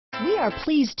We are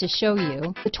pleased to show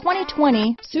you the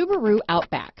 2020 Subaru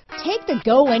Outback. Take the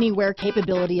go-anywhere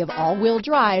capability of all-wheel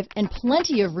drive and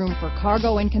plenty of room for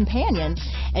cargo and companions,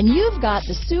 and you've got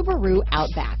the Subaru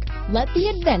Outback. Let the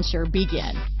adventure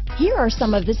begin. Here are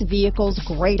some of this vehicle's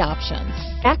great options: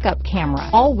 backup camera,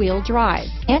 all-wheel drive,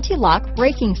 anti-lock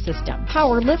braking system,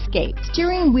 power liftgate,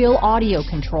 steering wheel audio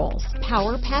controls,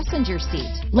 power passenger seat,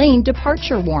 lane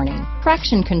departure warning,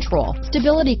 traction control,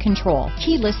 stability control,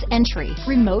 keyless entry,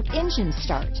 remote engine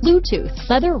start, Bluetooth,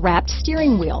 leather-wrapped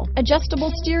steering wheel,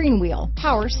 adjustable steering wheel,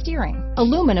 power steering,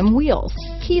 aluminum wheels,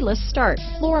 keyless start,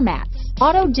 floor mats,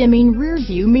 auto-dimming rear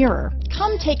view mirror.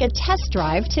 Come take a test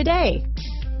drive today.